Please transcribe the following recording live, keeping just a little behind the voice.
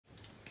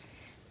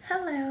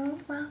Hello,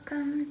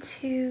 welcome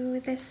to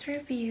this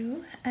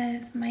review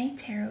of my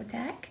tarot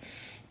deck.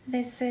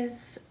 This is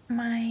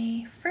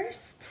my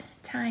first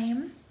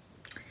time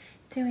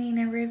doing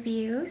a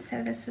review,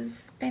 so this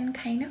has been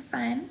kind of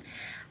fun.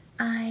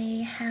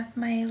 I have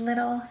my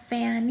little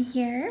fan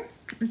here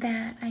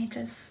that I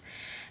just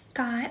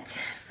got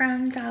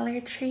from Dollar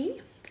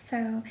Tree.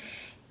 So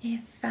if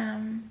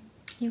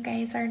you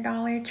guys are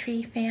Dollar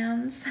Tree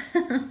fans,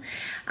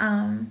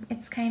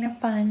 it's kind of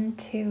fun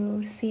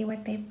to see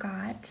what they've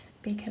got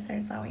because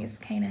there's always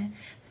kind of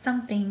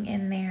something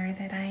in there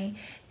that I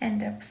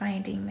end up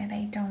finding that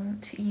I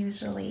don't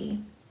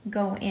usually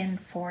go in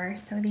for.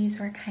 So these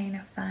were kind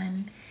of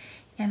fun,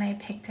 and I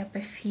picked up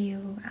a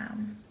few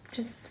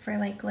just for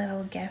like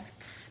little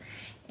gifts,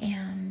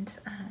 and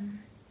I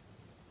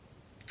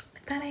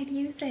thought I'd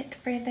use it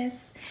for this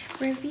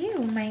review,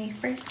 my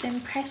first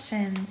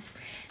impressions.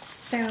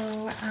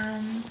 So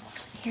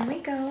here we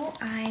go.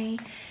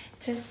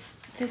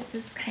 This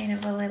is kind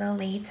of a little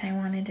late. I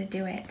wanted to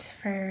do it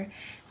for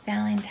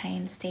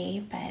Valentine's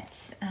Day,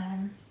 but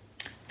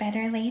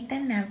better late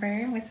than never.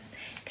 It was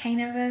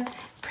kind of a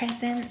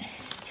present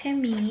to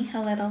me a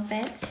little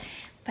bit,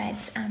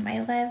 but I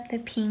love the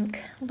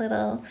pink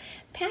little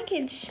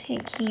package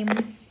it came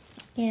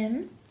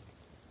in.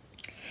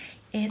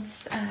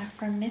 It's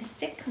from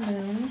Mystic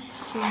Moon.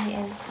 She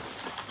is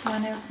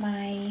one of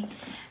my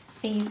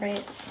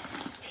favorite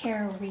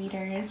tarot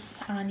readers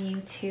on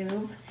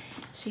YouTube.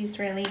 She's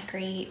really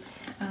great.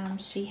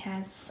 She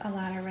has a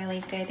lot of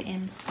really good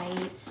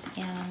insights,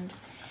 and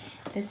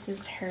this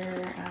is her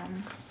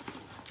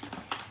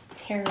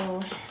tarot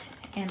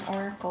and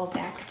oracle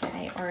deck that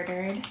I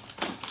ordered.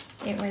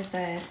 It was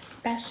a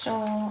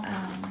special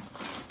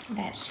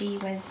that she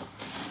was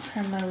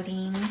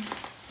promoting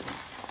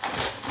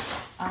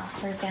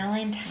for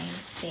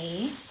Valentine's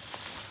Day,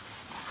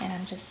 and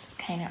I'm just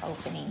kind of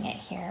opening it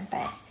here,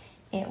 but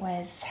it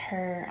was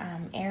her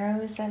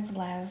Arrows of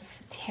Love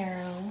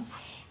Tarot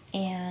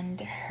and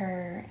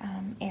her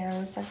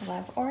Arrows of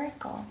Love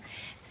Oracle.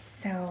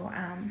 So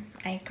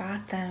I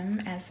got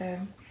them as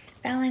a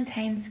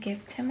Valentine's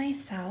gift to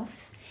myself,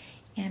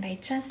 and I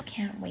just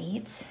can't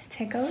wait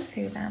to go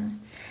through them.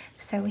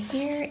 So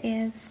here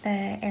is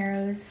the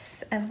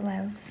Arrows of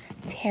Love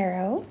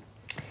Tarot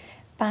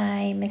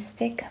by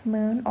Mystic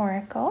Moon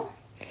Oracle.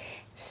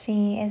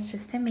 She is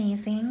just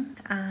amazing.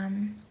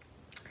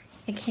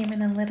 It came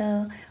in a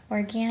little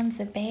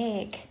organza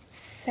bag,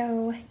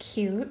 so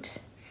cute.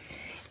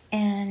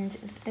 And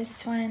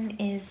this one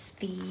is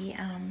the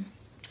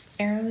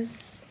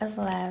Arrows of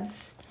Love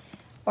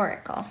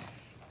Oracle.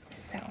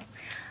 So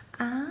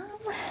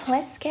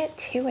let's get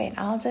to it.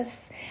 I'll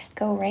just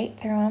go right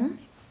through them,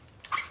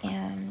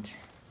 and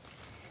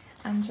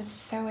I'm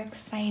just so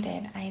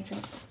excited. I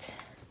just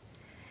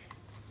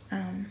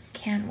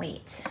can't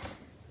wait.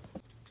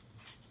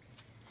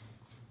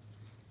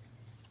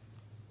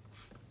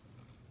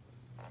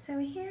 So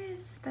here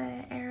is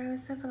the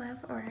Arrows of Love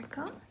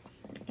Oracle.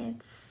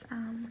 It's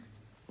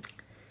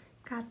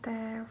got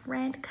the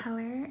red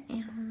color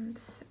and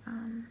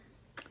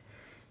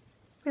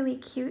really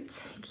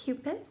cute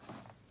Cupid.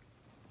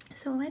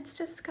 So let's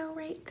just go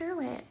right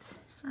through it.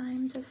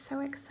 I'm just so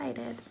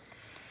excited.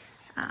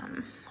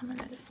 I'm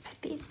gonna just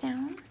put these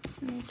down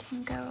and we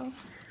can go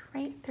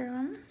right through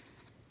them.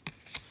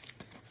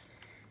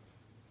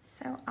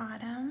 So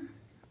Autumn,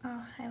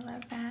 oh, I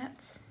love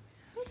that.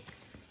 Oops.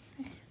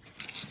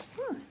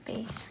 Ooh,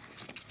 they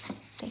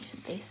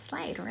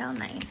slide real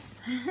nice.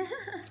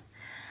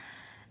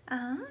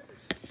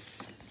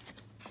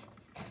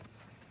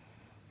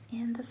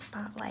 In the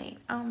spotlight,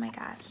 oh my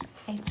gosh,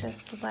 I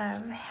just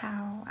love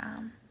how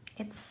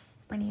it's,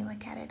 when you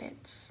look at it,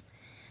 it's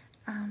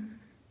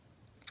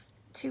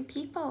two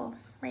people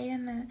right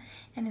in the,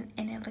 and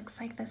it looks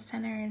like the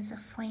center is a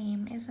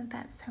flame. Isn't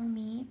that so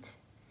neat?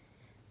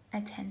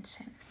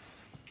 Attention.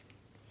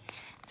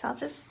 So I'll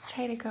just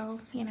try to go,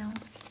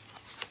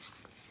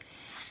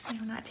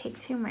 not take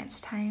too much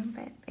time,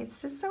 but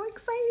it's just so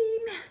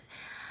exciting.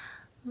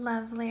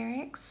 Love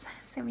lyrics,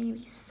 so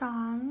maybe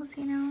songs,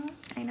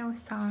 I know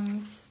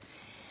songs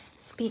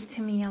speak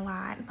to me a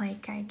lot.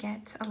 Like, I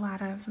get a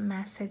lot of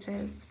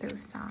messages through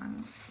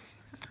songs.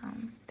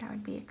 That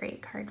would be a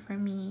great card for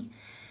me.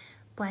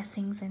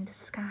 Blessings in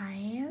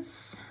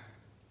disguise.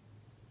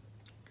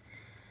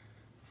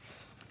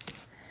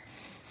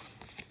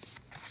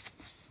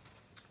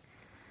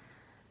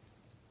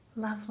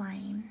 Love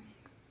line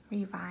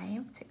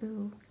revived.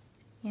 Ooh,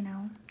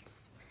 it's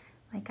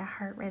like a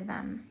heart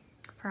rhythm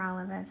for all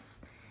of us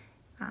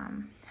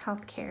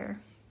healthcare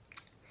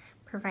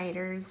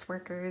providers,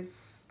 workers,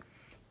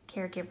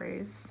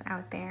 caregivers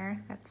out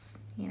there. That's,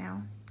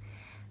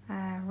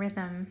 a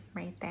rhythm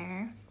right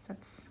there. So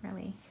it's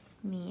really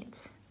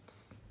neat.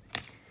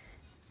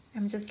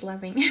 I'm just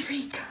loving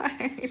every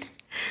card.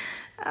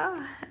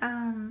 Oh,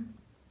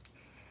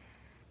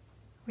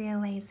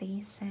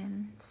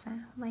 realization. It's a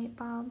light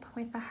bulb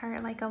with a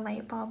heart, like a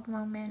light bulb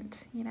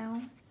moment,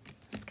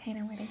 That's kind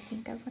of what I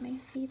think of when I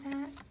see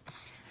that.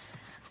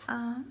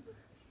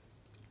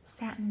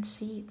 Satin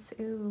sheets,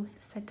 ooh,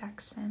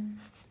 seduction.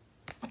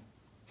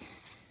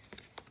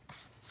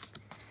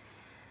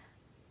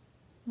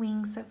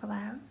 Wings of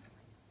love,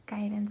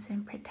 guidance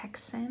and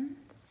protection.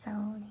 So,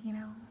 you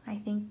know, I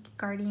think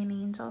guardian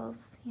angels,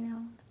 you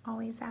know,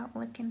 always out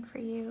looking for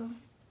you.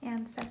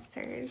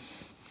 Ancestors.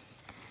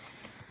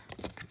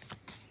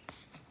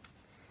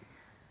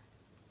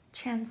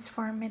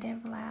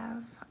 Transformative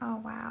love.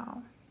 Oh,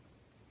 wow.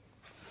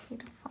 It's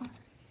beautiful.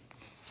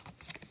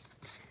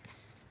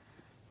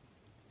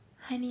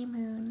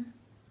 Honeymoon,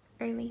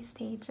 early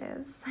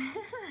stages.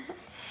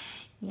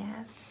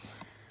 Yes.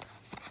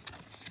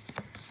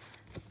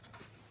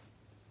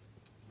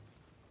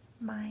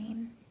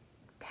 Mine,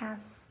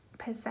 past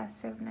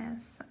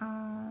possessiveness.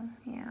 Oh,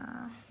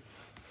 yeah.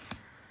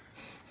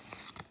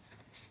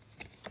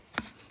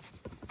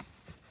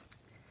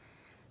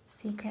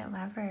 Secret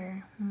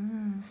lover.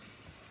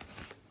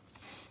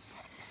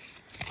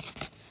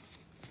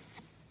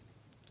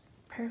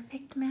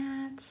 Perfect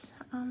match.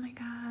 Oh my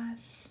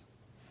gosh.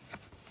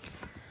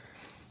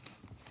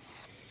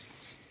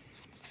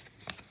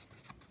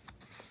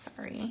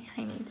 Sorry,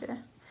 I need to.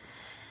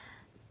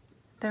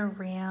 The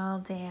real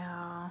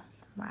deal.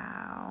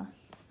 Wow.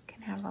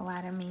 Can have a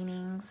lot of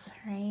meanings,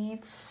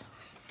 right?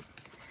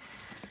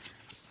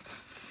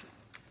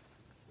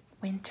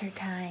 Winter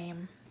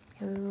time.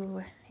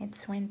 Ooh,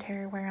 it's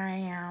winter where I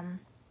am.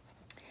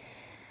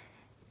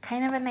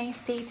 Kind of a nice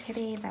day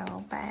today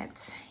though, but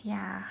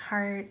yeah,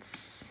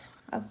 hearts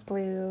of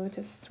blue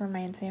just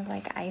reminds me of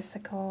like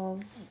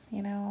icicles,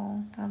 you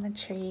know, on the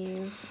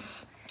trees.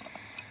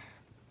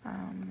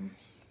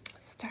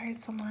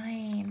 Stars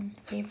align,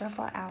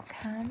 favorable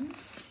outcomes.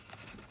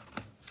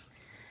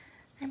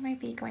 I might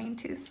be going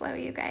too slow,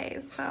 you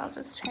guys, so I'll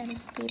just try to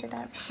speed it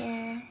up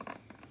here.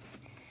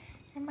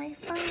 And my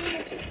phone,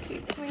 it just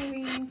keeps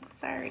moving.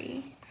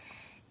 Sorry.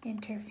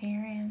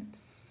 Interference.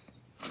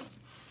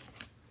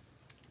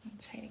 I'll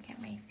try to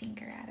get my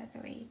finger out of the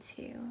way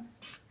too.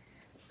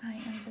 I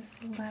am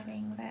just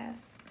loving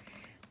this.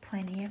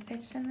 Plenty of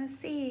fish in the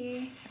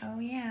sea. Oh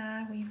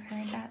yeah, we've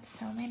heard that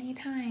so many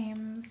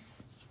times.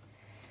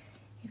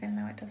 Even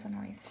though it doesn't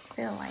always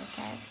feel like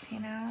it,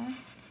 you know?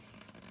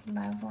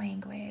 Love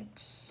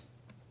language.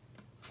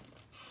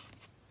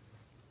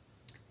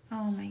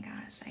 Oh my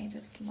gosh, I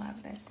just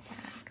love this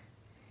deck.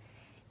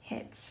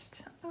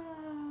 Hitched.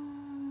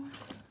 Oh.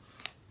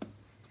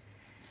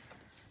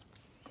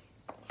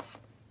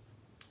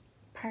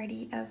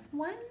 Party of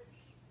one.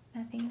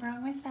 Nothing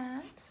wrong with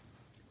that.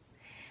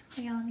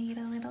 We all need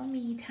a little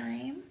me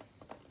time.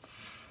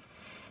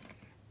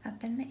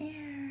 Up in the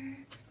air.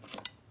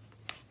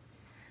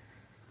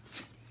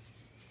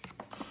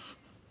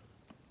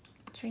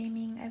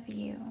 Dreaming of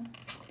you.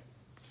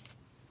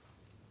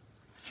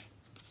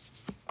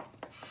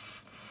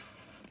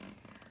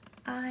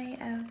 Eye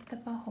of the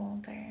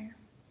beholder.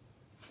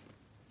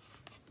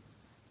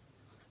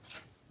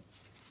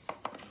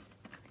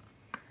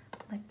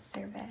 Lip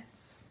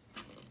service.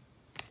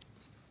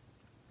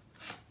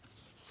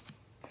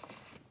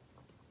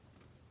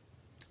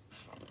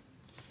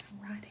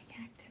 Erotic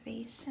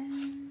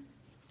activation.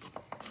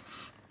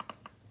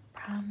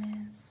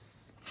 Promise.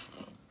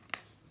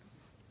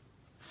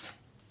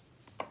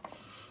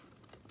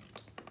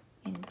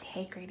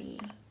 Integrity.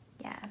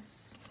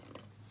 Yes.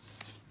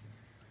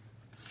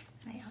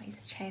 I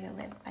always try to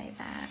live by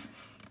that.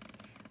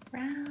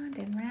 Round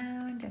and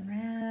round and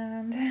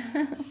round.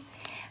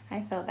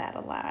 I feel that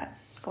a lot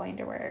going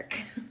to work.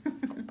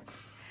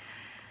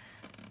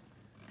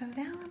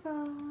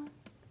 Available.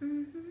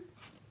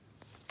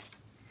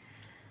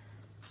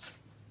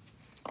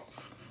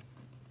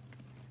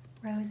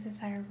 Roses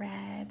are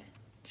red.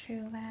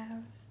 True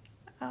love.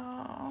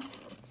 Oh,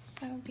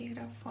 so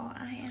beautiful.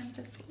 I am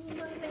just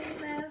loving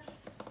this.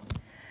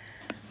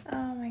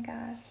 Oh my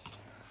gosh.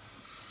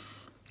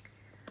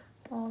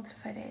 Old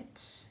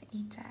footage.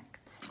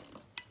 Eject.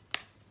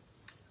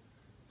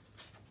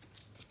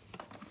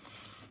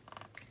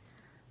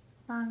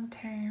 Long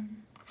term.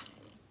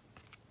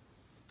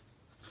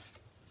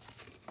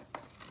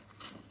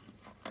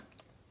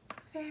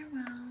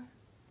 Farewell.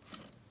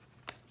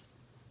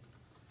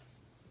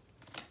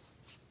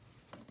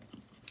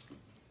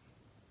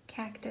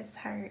 Cactus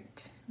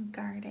heart,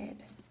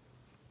 guarded.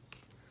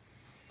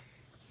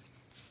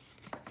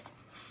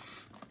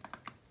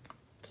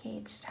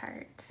 Caged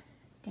heart,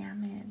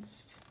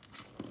 damaged.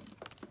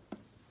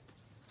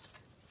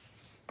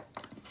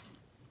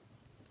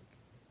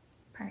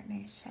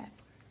 Partnership.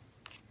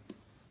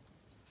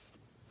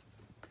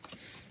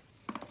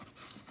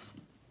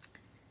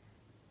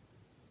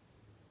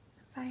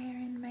 Fire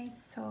in my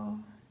soul.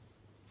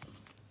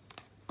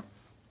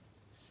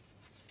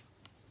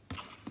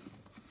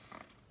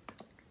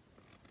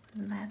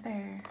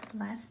 Leather,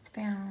 lust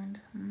bound.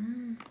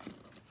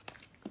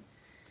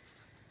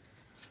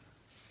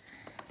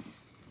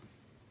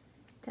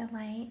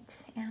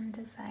 Delight and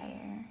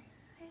desire.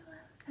 I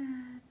love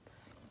that.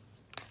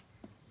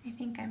 I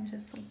think I'm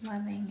just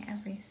loving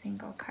every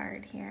single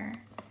card here.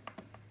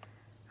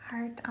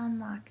 Heart on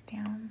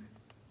lockdown.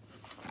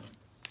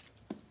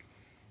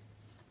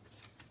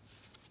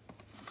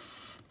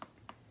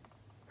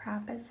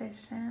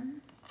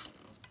 Proposition,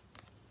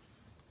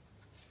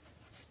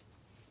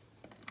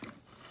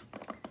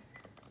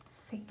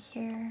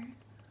 Secure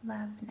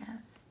Love Nest,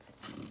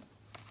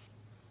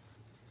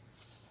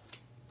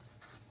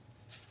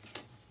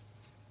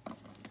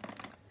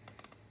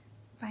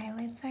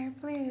 Violets Are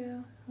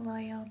Blue,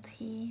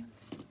 Loyalty,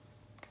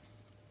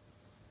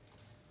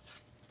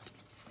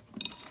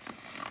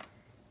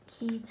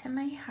 Key to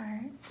My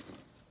Heart,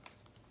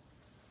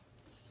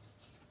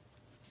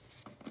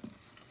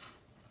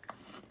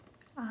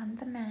 On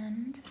the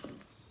Mend,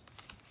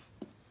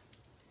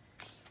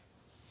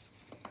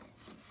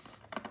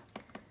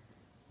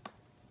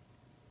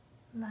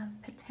 Love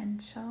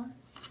Potential,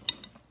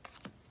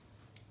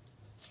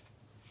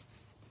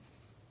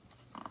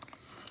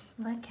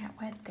 Look at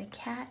What the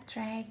Cat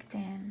Dragged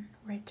In,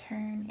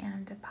 Return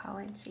and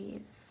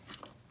Apologies,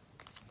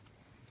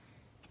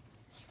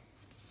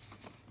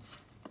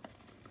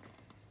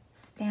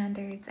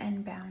 Standards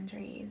and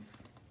Boundaries.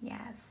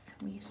 Yes,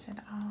 we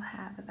should all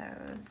have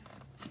those.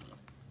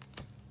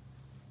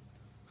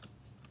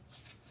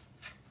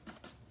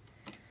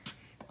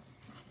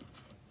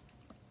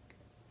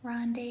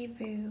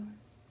 Rendezvous,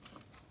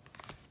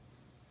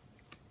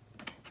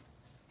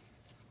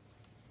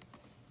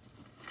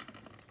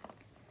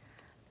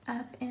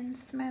 Up in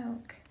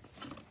Smoke,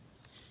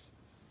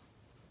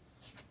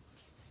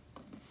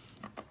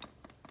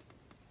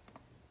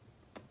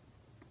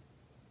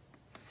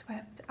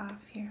 Swept Off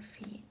Your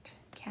Feet,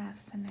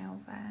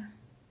 Casanova,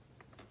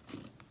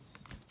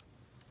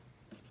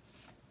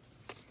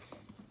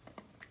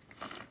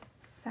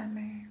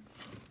 Summer.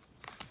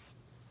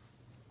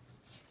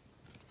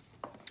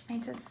 I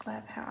just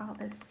love how all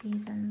the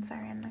seasons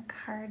are in the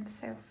cards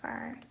so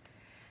far.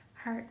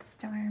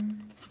 Heartstorm,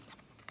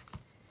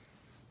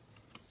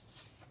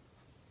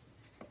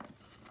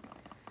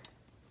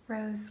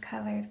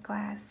 Rose-Colored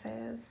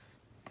Glasses.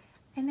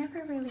 I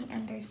never really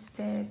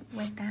understood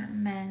what that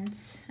meant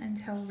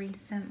until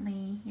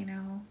recently. You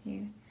know,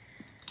 you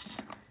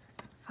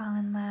fall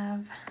in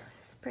love,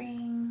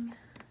 spring,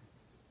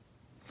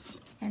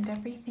 and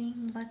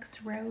everything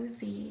looks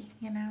rosy,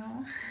 you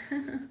know?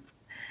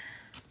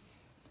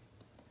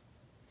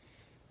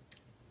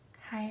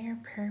 Higher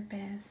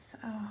Purpose.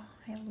 Oh,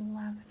 I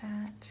love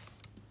that.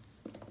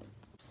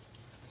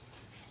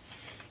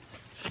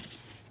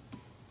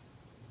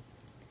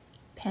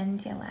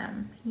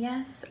 Pendulum.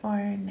 Yes or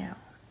no?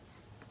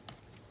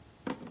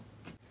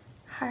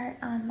 Heart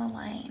on the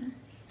Line.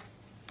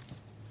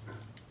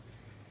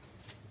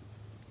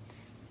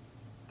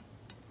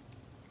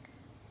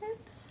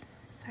 Oops.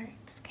 Sorry,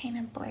 it's kind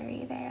of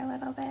blurry there a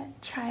little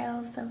bit.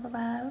 Trials of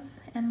Love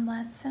and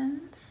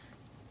Lessons.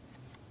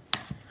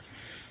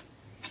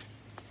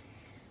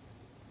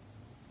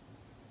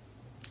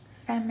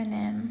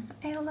 Feminine.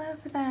 I love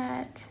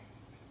that.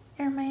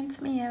 It reminds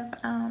me of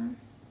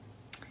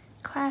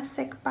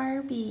classic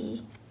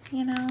Barbie,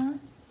 you know?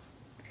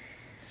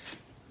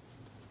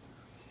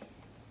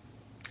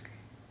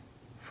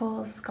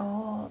 Fool's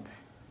Gold.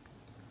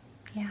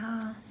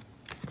 Yeah.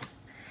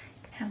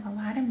 It can have a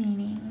lot of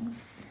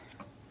meanings.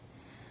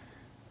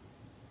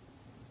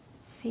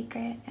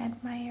 Secret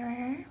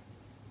Admirer.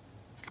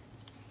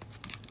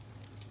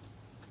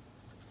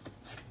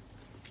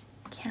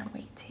 Can't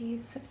wait to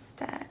use this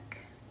deck.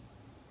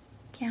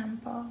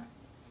 Gamble.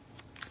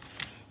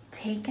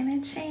 Taking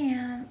a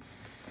Chance.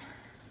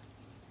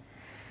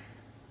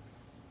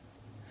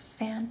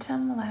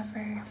 Phantom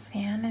Lover,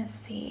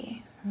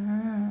 Fantasy.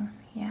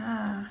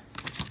 Yeah.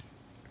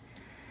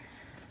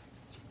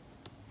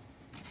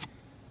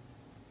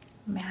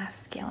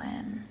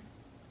 Masculine.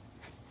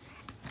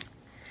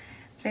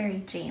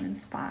 Very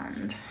James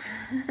Bond.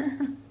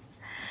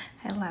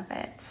 I love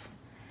it.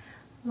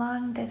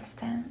 Long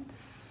Distance.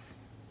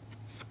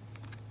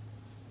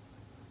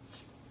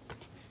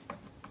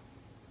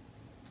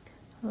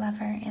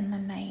 Lover in the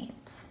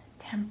Night,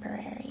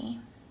 Temporary.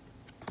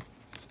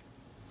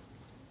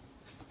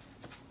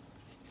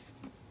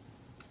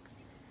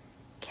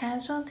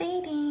 Casual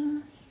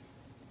Dating.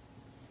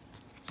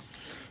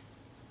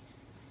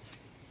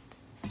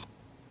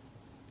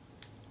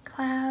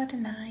 Cloud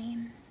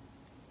 9.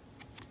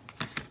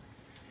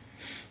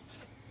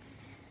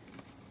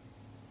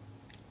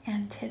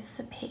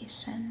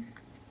 Anticipation.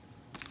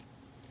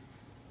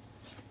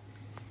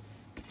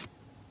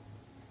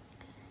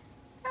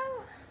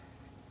 Oh,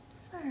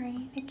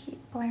 sorry, they keep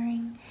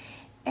blurring.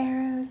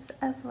 Arrows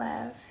of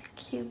Love,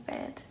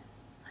 Cupid.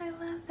 I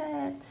love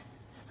it.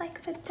 It's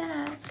like the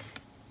deck.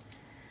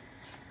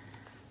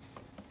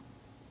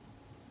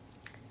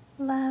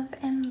 Love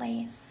and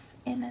Lace,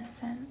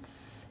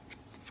 Innocence.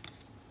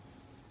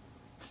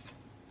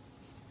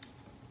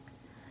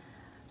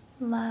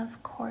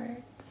 Love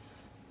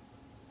Chords.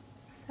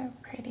 So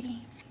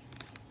pretty.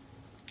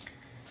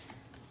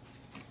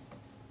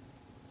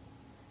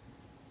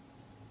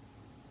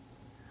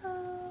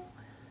 Oh,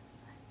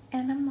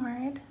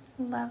 Enamored,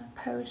 Love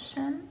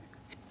Potion.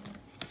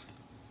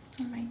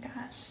 Oh my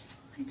gosh,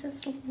 I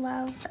just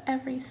love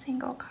every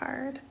single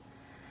card.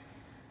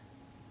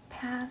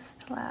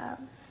 Past Love.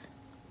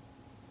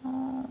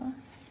 Oh,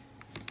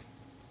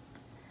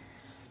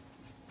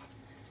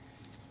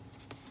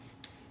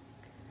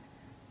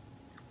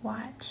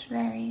 watch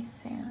very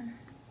soon.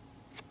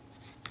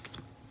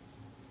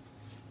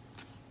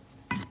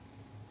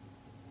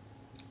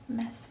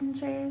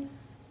 Messenger's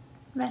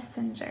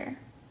messenger.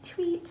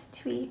 Tweet,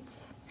 tweet.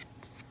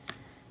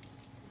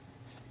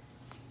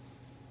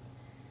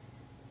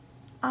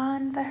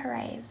 On the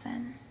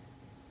horizon.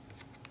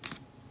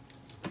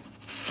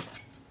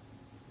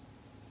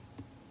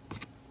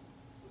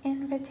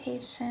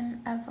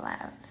 Invitation of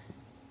love.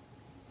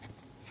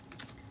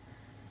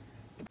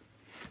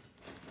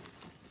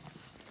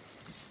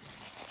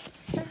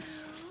 So,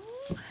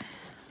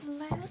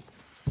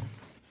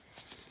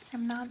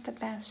 I'm not the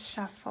best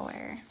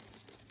shuffler,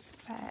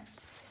 but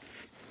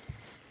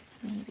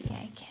maybe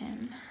I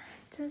can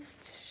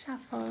just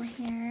shuffle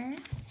here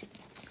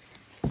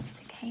just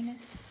to kind of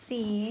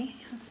see.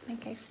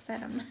 Like I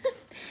said, I'm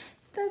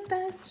the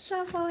best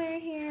shuffler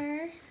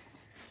here.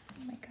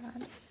 Oh my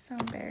god, it's so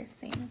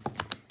embarrassing.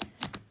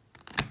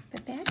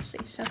 But they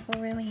actually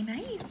shuffle really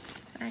nice,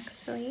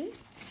 actually.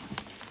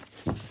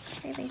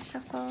 They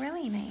shuffle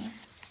really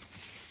nice.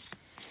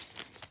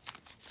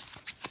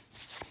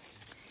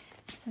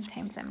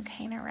 Sometimes I'm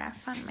kind of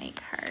rough on my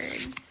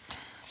cards.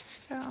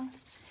 So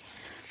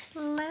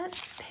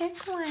let's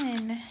pick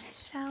one,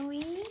 shall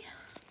we?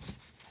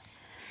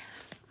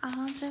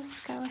 I'll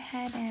just go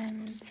ahead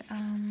and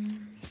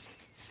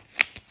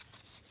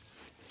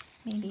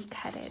maybe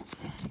cut it.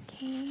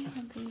 Okay,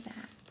 I'll do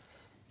that.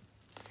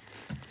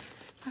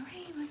 All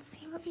right, let's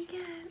see what we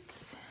get.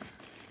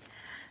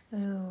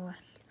 Ooh,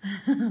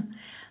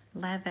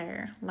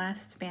 leather,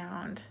 lust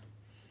bound.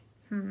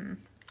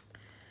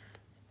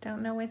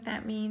 Don't know what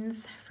that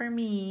means for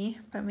me,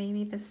 but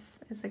maybe this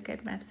is a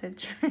good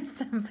message for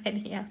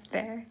somebody out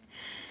there.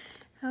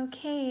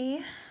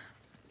 Okay.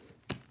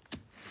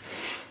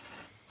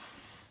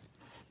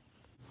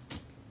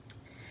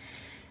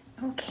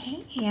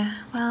 Okay,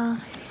 well,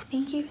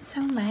 thank you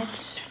so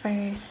much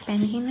for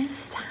spending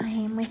this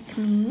time with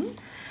me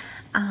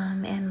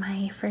and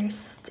my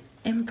first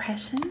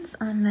impressions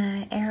on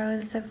the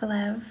Arrows of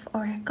Love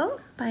Oracle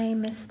by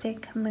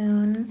Mystic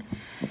Moon.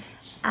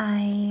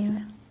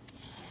 I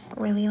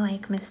really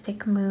like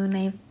Mystic Moon.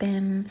 I've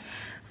been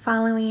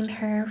following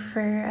her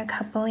for a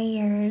couple of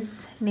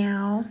years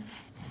now,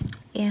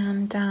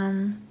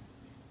 and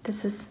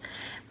this is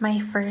my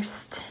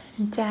first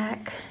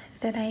deck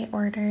that I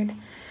ordered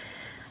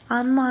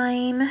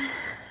online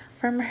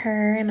from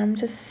her, and I'm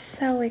just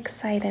so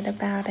excited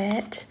about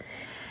it.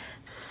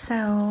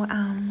 So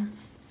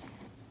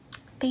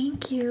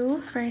thank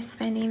you for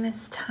spending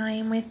this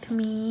time with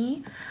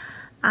me.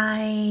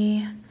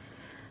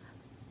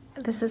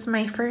 This is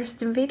my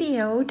first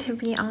video, to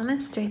be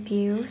honest with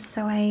you,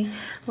 so I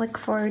look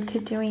forward to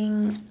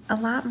doing a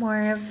lot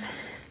more of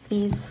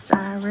these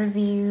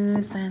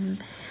reviews,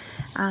 and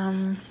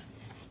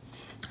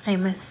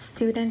I'm a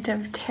student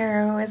of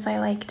tarot, as I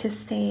like to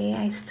say.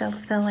 I still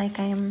feel like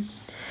I'm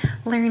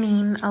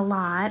learning a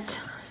lot,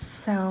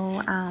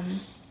 so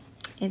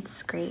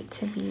it's great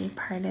to be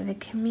part of the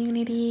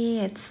community.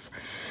 It's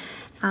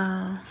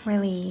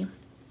really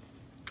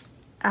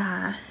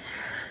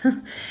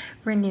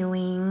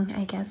renewing,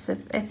 I guess,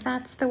 if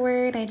that's the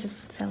word. I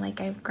just feel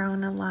like I've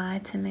grown a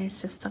lot, and there's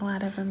just a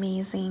lot of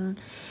amazing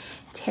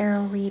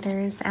tarot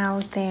readers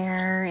out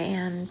there,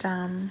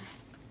 and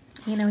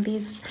you know,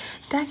 these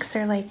decks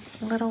are like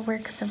little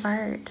works of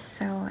art,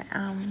 so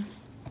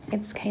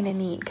it's kind of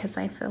neat because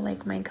I feel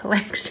like my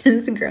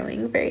collection's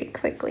growing very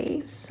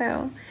quickly.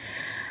 So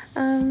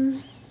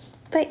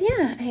but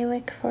yeah, I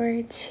look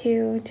forward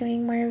to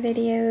doing more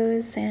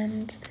videos,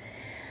 and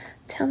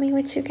tell me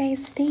what you guys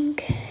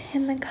think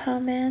in the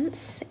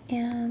comments,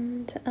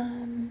 and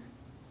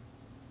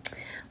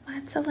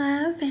lots of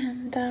love,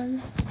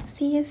 and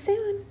see you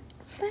soon.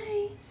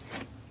 Bye.